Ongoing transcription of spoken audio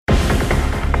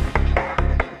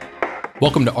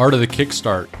Welcome to Art of the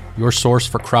Kickstart, your source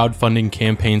for crowdfunding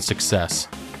campaign success.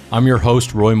 I'm your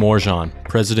host, Roy Morjan,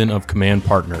 president of Command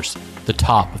Partners, the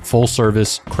top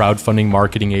full-service crowdfunding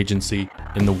marketing agency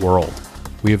in the world.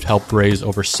 We have helped raise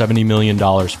over $70 million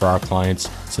for our clients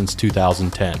since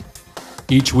 2010.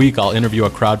 Each week, I'll interview a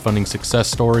crowdfunding success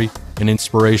story, an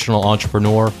inspirational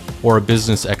entrepreneur, or a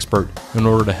business expert in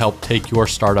order to help take your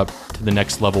startup to the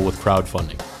next level with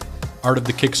crowdfunding. Art of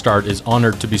the Kickstart is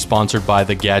honored to be sponsored by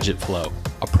The Gadget Flow,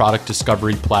 a product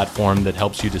discovery platform that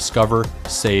helps you discover,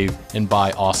 save, and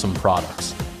buy awesome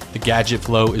products. The Gadget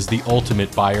Flow is the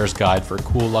ultimate buyer's guide for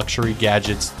cool luxury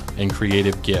gadgets and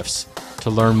creative gifts.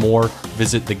 To learn more,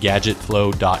 visit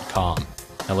thegadgetflow.com.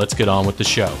 Now let's get on with the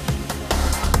show.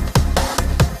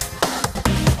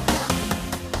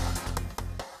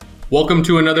 Welcome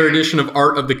to another edition of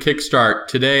Art of the Kickstart.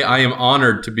 Today, I am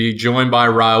honored to be joined by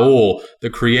Raul, the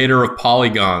creator of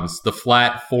Polygons, the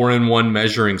flat 4-in-1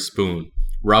 measuring spoon.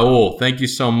 Raul, thank you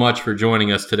so much for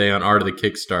joining us today on Art of the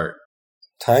Kickstart.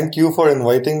 Thank you for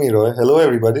inviting me, Roy. Hello,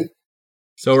 everybody.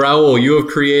 So, Raul, you have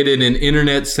created an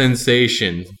internet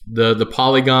sensation. The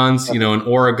Polygons, an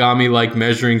origami-like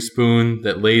measuring spoon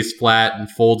that lays flat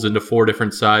and folds into 4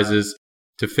 different sizes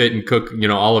to fit and cook,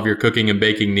 all of your cooking and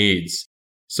baking needs.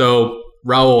 So,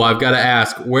 Raul, I've got to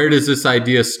ask, where does this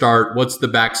idea start? What's the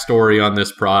backstory on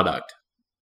this product?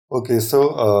 Okay,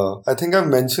 so I think I've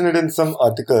mentioned it in some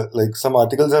article, some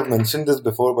articles have mentioned this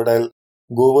before, but I'll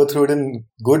go over through it in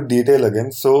good detail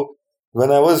again. So,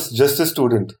 when I was just a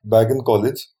student back in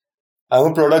college,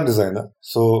 I'm a product designer.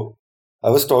 So,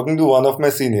 I was talking to one of my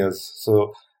seniors.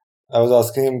 So, I was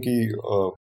asking him,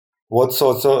 what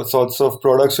sorts of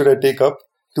products should I take up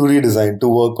to redesign, to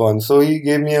work on? So, he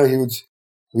gave me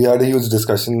we had a huge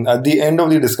discussion. At the end of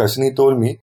the discussion, he told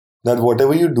me that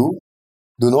whatever you do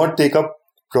not take up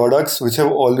products which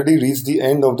have already reached the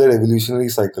end of their evolutionary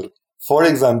cycle. For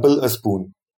example, a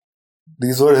spoon.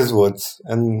 These were his words.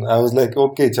 And I was like,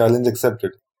 okay, challenge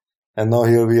accepted. And now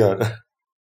here we are.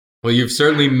 Well, you've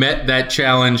certainly met that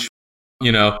challenge,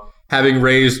 having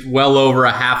raised well over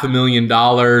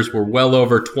 $500,000. We're well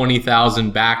over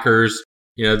 20,000 backers.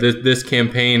 This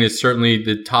campaign is certainly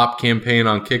the top campaign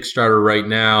on Kickstarter right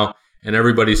now, and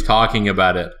everybody's talking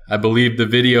about it. I believe the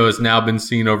video has now been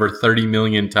seen over 30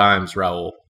 million times,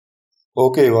 Raul.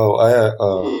 Okay,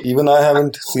 wow. Even I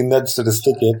haven't seen that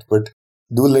statistic yet, but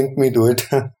do link me to it.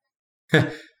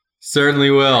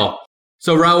 Certainly will.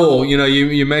 So, Raul,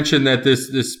 you mentioned that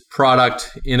this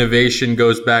product innovation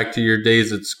goes back to your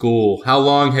days at school. How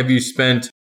long have you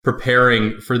spent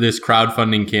preparing for this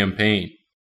crowdfunding campaign?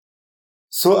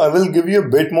 So I will give you a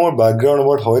bit more background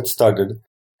about how it started.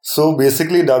 So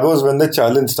basically that was when the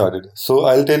challenge started. So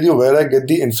I'll tell you where I get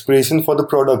the inspiration for the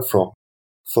product from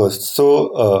first.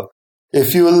 So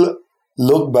if you will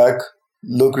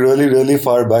look really, really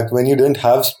far back when you didn't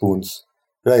have spoons,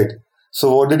 right?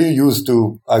 So what did you use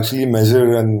to actually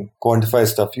measure and quantify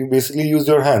stuff? You basically used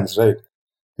your hands, right?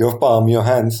 Your palm, your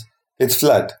hands, it's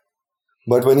flat.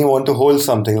 But when you want to hold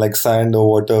something like sand or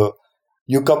water,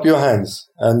 you cup your hands,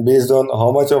 and based on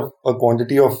how much of a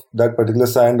quantity of that particular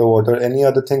sand or water, any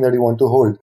other thing that you want to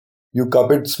hold, you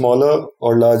cup it smaller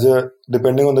or larger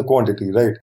depending on the quantity,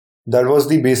 right? That was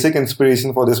the basic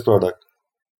inspiration for this product.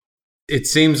 It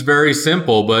seems very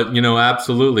simple, but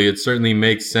absolutely, it certainly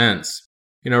makes sense.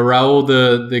 Raul,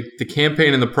 the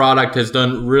campaign and the product has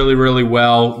done really, really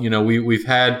well. We've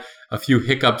had a few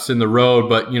hiccups in the road,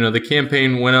 but the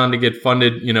campaign went on to get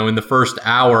funded, in the first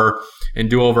hour and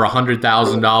do over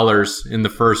 $100,000 in the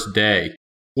first day.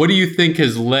 What do you think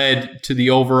has led to the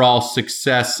overall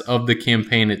success of the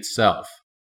campaign itself?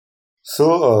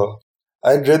 So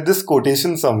I read this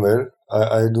quotation somewhere.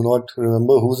 I do not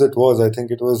remember whose it was. I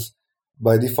think it was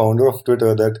by the founder of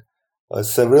Twitter that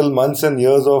several months and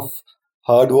years of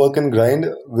hard work and grind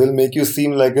will make you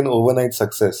seem like an overnight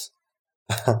success.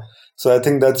 So I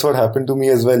think that's what happened to me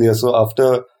as well. Yeah. So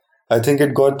after, I think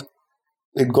it got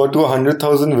to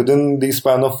 100,000 within the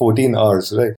span of 14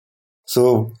 hours, right?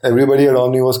 So everybody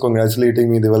around me was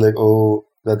congratulating me. They were like, oh,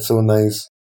 that's so nice.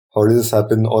 How did this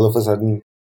happen all of a sudden?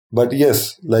 But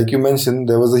yes, like you mentioned,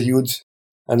 there was a huge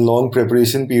and long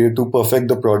preparation period to perfect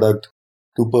the product,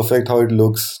 to perfect how it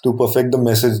looks, to perfect the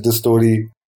message, the story,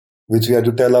 which we had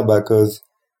to tell our backers.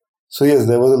 So yes,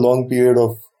 there was a long period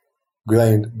of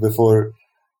grind before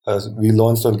we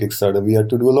launched on Kickstarter. We had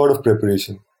to do a lot of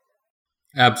preparation.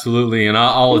 Absolutely. And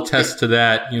I'll attest to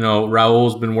that.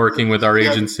 Raul's been working with our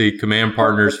agency, Command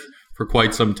Partners, for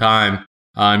quite some time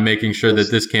on making sure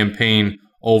that this campaign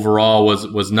overall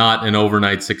was not an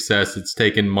overnight success. It's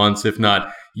taken months, if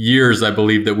not years, I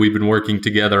believe, that we've been working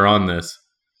together on this.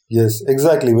 Yes,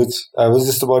 exactly. Which I was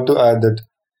just about to add that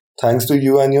thanks to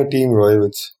you and your team, Roy,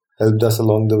 which helped us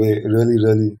along the way really,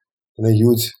 really in a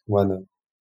huge manner.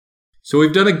 So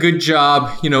we've done a good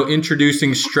job,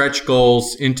 introducing stretch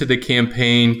goals into the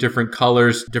campaign, different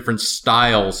colors, different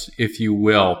styles, if you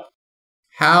will.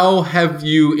 How have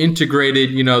you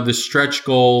integrated, the stretch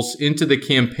goals into the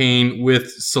campaign with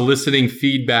soliciting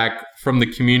feedback from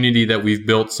the community that we've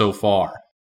built so far?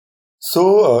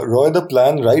 So, Roy, the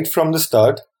plan right from the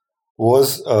start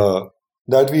was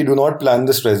that we do not plan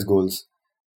the stretch goals.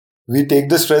 We take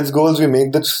the stretch goals, we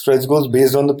make the stretch goals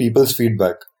based on the people's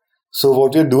feedback. So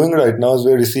what we're doing right now is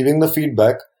we're receiving the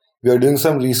feedback, we are doing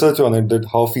some research on it, that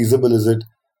how feasible is it,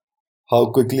 how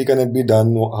quickly can it be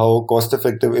done, how cost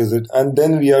effective is it, and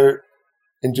then we are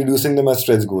introducing them as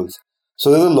stretch goals.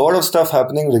 So there's a lot of stuff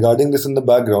happening regarding this in the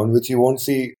background, which you won't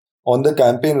see on the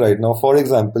campaign right now. For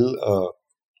example,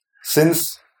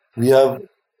 since we have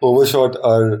overshot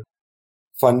our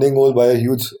funding goal by a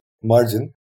huge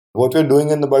margin, what we're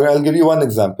doing in the background, I'll give you one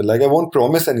example. I won't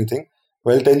promise anything,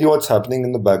 but I'll tell you what's happening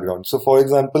in the background. So, for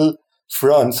example,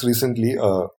 France recently,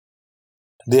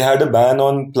 they had a ban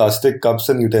on plastic cups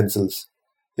and utensils.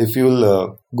 If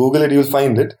you'll Google it, you'll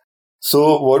find it.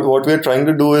 So, what we're trying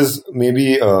to do is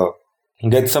maybe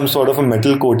get some sort of a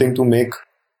metal coating to make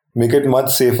it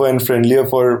much safer and friendlier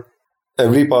for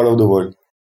every part of the world,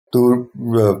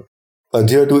 to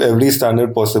adhere to every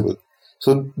standard possible.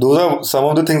 So those are some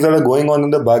of the things that are going on in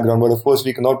the background. But of course,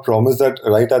 we cannot promise that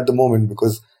right at the moment,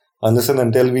 because unless and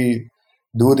until we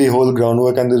do the whole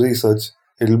groundwork and the research,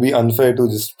 it'll be unfair to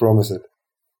just promise it.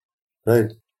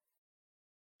 Right.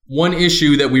 One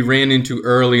issue that we ran into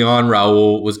early on,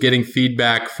 Rahul, was getting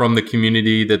feedback from the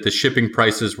community that the shipping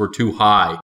prices were too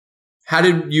high. How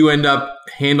did you end up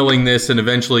handling this and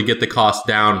eventually get the cost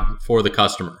down for the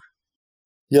customer?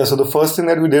 Yeah, so the first thing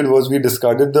that we did was we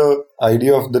discarded the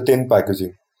idea of the tin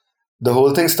packaging. The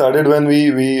whole thing started when we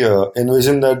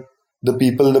envisioned that the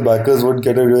people, the backers, would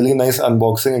get a really nice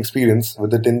unboxing experience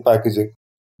with the tin packaging.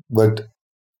 But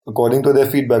according to their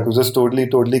feedback, which was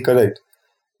totally correct,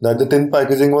 that the tin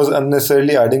packaging was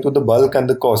unnecessarily adding to the bulk and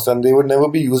the cost, and they would never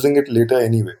be using it later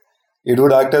anyway. It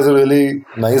would act as a really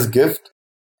nice gift,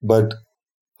 but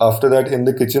after that, in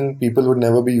the kitchen, people would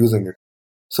never be using it.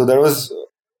 So there was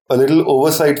a little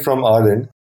oversight from our end.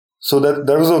 So that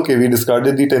was okay. We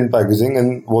discarded the tin packaging,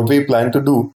 and what we planned to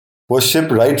do was ship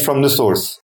right from the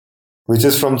source, which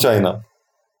is from China.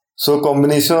 So a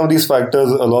combination of these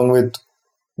factors, along with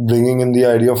bringing in the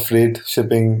idea of freight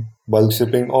shipping, bulk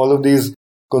shipping, all of these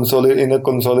in a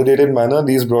consolidated manner,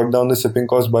 these brought down the shipping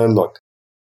cost by a lot.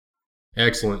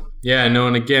 Excellent. Yeah, no,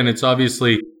 and again, it's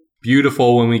obviously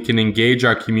beautiful when we can engage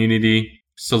our community,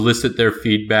 solicit their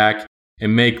feedback,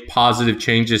 and make positive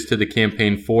changes to the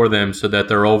campaign for them so that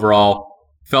they're overall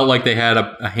felt like they had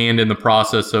a hand in the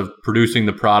process of producing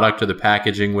the product or the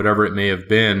packaging, whatever it may have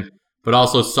been, but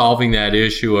also solving that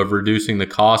issue of reducing the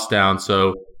cost down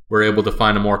so we're able to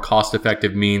find a more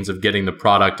cost-effective means of getting the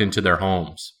product into their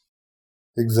homes.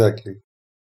 Exactly.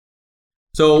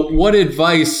 So what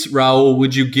advice, Rahul,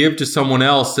 would you give to someone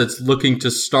else that's looking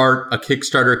to start a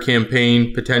Kickstarter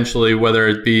campaign, potentially, whether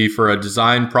it be for a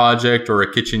design project or a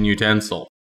kitchen utensil?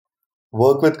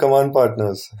 Work with command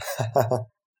partners.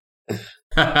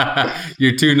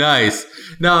 You're too nice.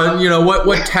 Now,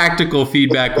 what tactical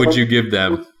feedback would you give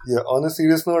them? Yeah, on a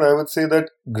serious note, I would say that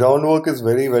groundwork is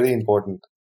very, very important.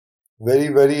 Very,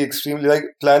 very extremely,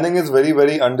 planning is very,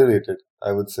 very underrated,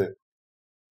 I would say.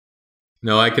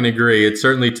 No, I can agree. It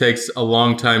certainly takes a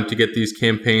long time to get these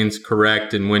campaigns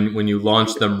correct. And when you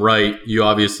launch them right, you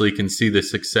obviously can see the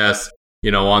success,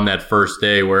 on that first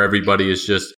day where everybody is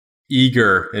just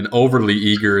eager and overly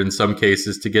eager in some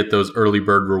cases to get those early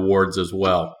bird rewards as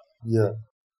well. Yeah.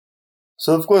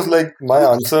 So, of course, my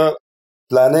answer,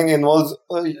 planning involves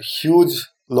a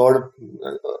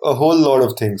whole lot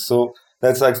of things. So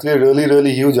that's actually a really,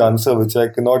 really huge answer, which I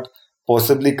cannot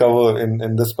possibly cover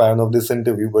in the span of this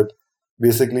interview. But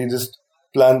basically, just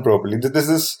plan properly.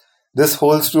 This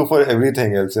holds true for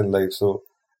everything else in life. So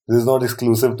this is not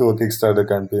exclusive to a Kickstarter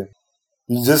campaign.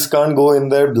 You just can't go in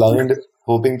there blind,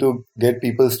 hoping to get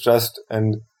people's trust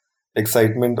and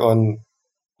excitement on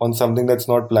something that's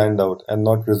not planned out and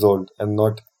not resolved and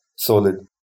not solid.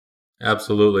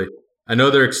 Absolutely. I know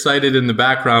they're excited in the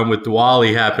background with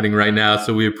Diwali happening right now,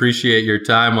 so we appreciate your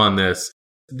time on this.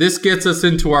 This gets us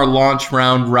into our launch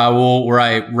round, Rahul, where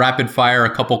I rapid fire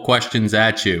a couple questions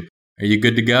at you. Are you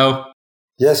good to go?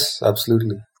 Yes,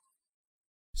 absolutely.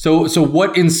 So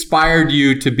what inspired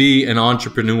you to be an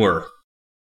entrepreneur?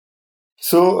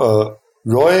 So,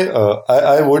 Roy,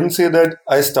 I wouldn't say that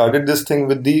I started this thing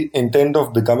with the intent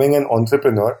of becoming an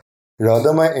entrepreneur.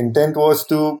 Rather, my intent was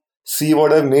to see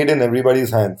what I've made in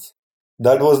everybody's hands.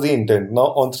 That was the intent.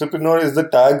 Now, entrepreneur is the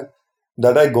tag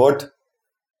that I got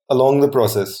along the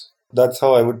process. That's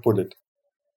how I would put it.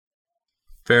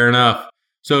 Fair enough.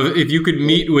 So if you could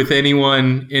meet with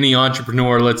anyone, any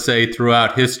entrepreneur, let's say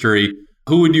throughout history,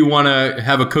 who would you want to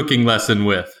have a cooking lesson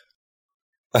with?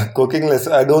 A cooking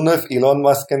lesson? I don't know if Elon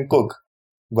Musk can cook,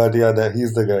 but yeah,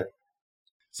 he's the guy.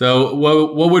 So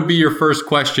what would be your first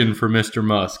question for Mr.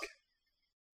 Musk?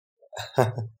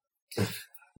 I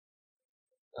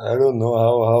don't know.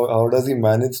 How does he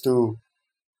manage to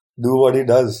do what he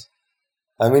does?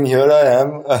 I mean, here I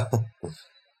am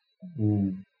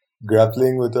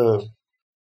grappling with a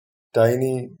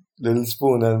tiny little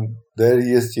spoon, and there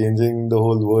he is changing the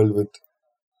whole world with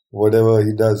whatever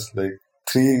he does, like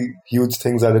 3 huge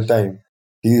things at a time.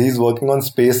 He's working on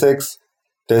SpaceX,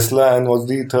 Tesla, and what's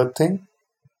the third thing?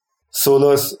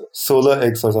 Solar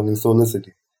X or something, Solar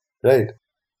City, right?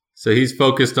 So he's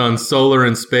focused on solar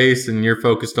and space, and you're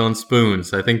focused on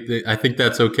spoons. I think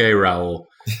that's okay, Rahul.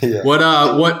 Yeah.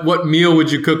 What meal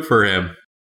would you cook for him?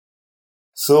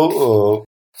 So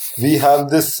we have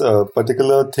this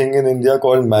particular thing in India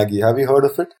called Maggi. Have you heard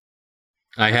of it?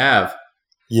 I have.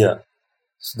 Yeah.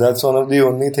 So that's one of the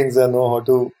only things I know how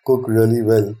to cook really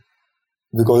well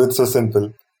because it's so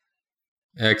simple.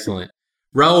 Excellent.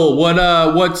 Rahul,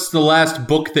 what's the last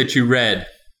book that you read?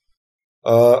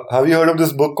 Have you heard of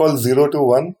this book called 0 to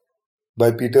 1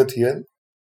 by Peter Thiel?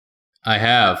 I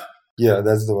have. Yeah,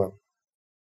 that's the one.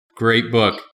 Great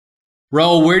book.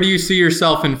 Rahul, where do you see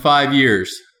yourself in 5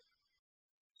 years?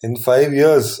 In 5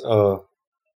 years,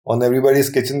 on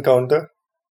everybody's kitchen counter.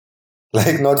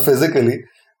 Like, not physically,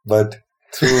 but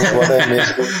through what I make.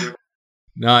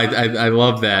 No, I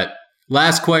love that.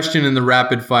 Last question in the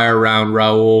rapid fire round,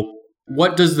 Rahul.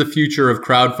 What does the future of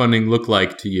crowdfunding look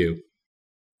like to you?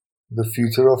 The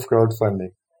future of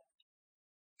crowdfunding.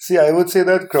 See, I would say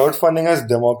that crowdfunding has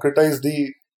democratized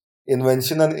the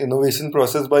invention and innovation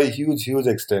process by a huge, huge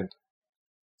extent.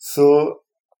 So,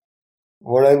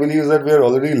 what I believe is that we are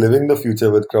already living the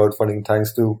future with crowdfunding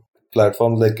thanks to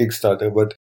platforms like Kickstarter.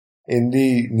 But in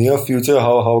the near future,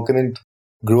 how can it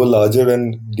grow larger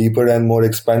and deeper and more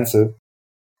expansive?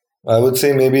 I would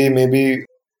say maybe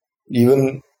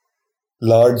even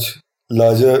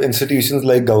larger institutions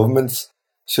like governments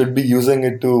should be using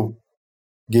it to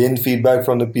gain feedback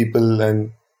from the people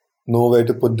and know where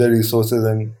to put their resources.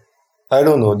 And I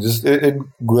don't know, just it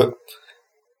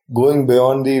going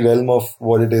beyond the realm of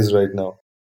what it is right now,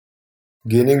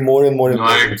 gaining more and more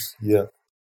importance. Yeah.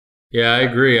 Yeah, I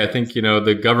agree. I think,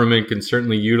 the government can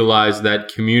certainly utilize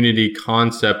that community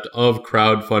concept of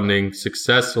crowdfunding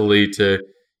successfully to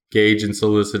gauge and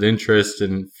solicit interest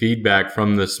and feedback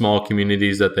from the small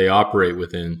communities that they operate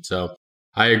within. So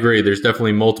I agree. There's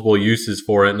definitely multiple uses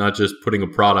for it, not just putting a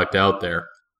product out there.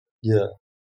 Yeah.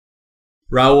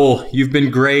 Rahul, you've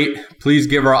been great. Please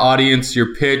give our audience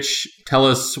your pitch. Tell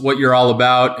us what you're all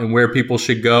about and where people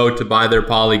should go to buy their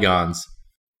polygons.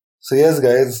 So yes,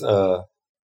 guys,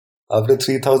 after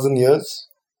 3,000 years,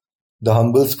 the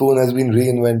humble spoon has been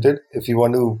reinvented. If you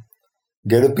want to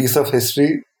get a piece of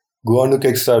history, go on to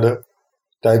Kickstarter,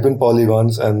 type in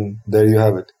polygons, and there you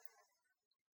have it.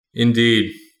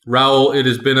 Indeed. Rahul, it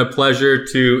has been a pleasure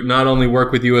to not only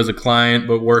work with you as a client,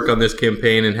 but work on this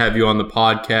campaign and have you on the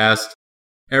podcast.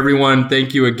 Everyone,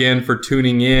 thank you again for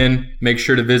tuning in. Make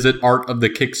sure to visit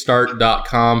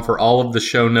artofthekickstart.com for all of the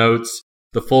show notes,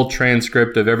 the full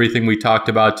transcript of everything we talked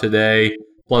about today,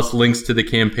 plus links to the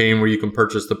campaign where you can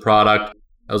purchase the product,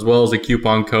 as well as a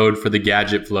coupon code for the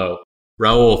gadget flow.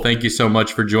 Rahul, thank you so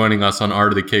much for joining us on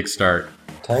Art of the Kickstart.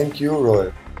 Thank you,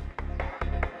 Roy.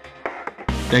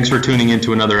 Thanks for tuning in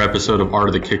to another episode of Art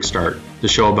of the Kickstart, the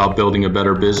show about building a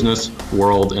better business,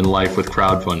 world, and life with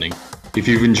crowdfunding. If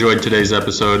you've enjoyed today's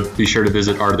episode, be sure to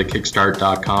visit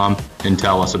artofthekickstart.com and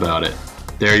tell us about it.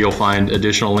 There you'll find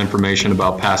additional information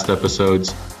about past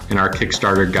episodes and our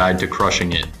Kickstarter guide to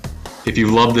crushing it. If you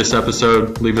loved this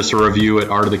episode, leave us a review at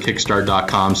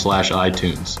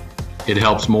artofthekickstart.com/iTunes. It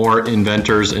helps more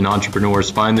inventors and entrepreneurs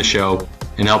find the show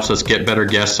and helps us get better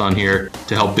guests on here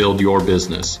to help build your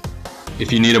business.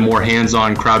 If you need a more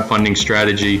hands-on crowdfunding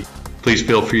strategy, please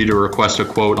feel free to request a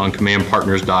quote on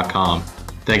commandpartners.com.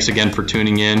 Thanks again for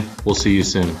tuning in. We'll see you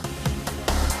soon.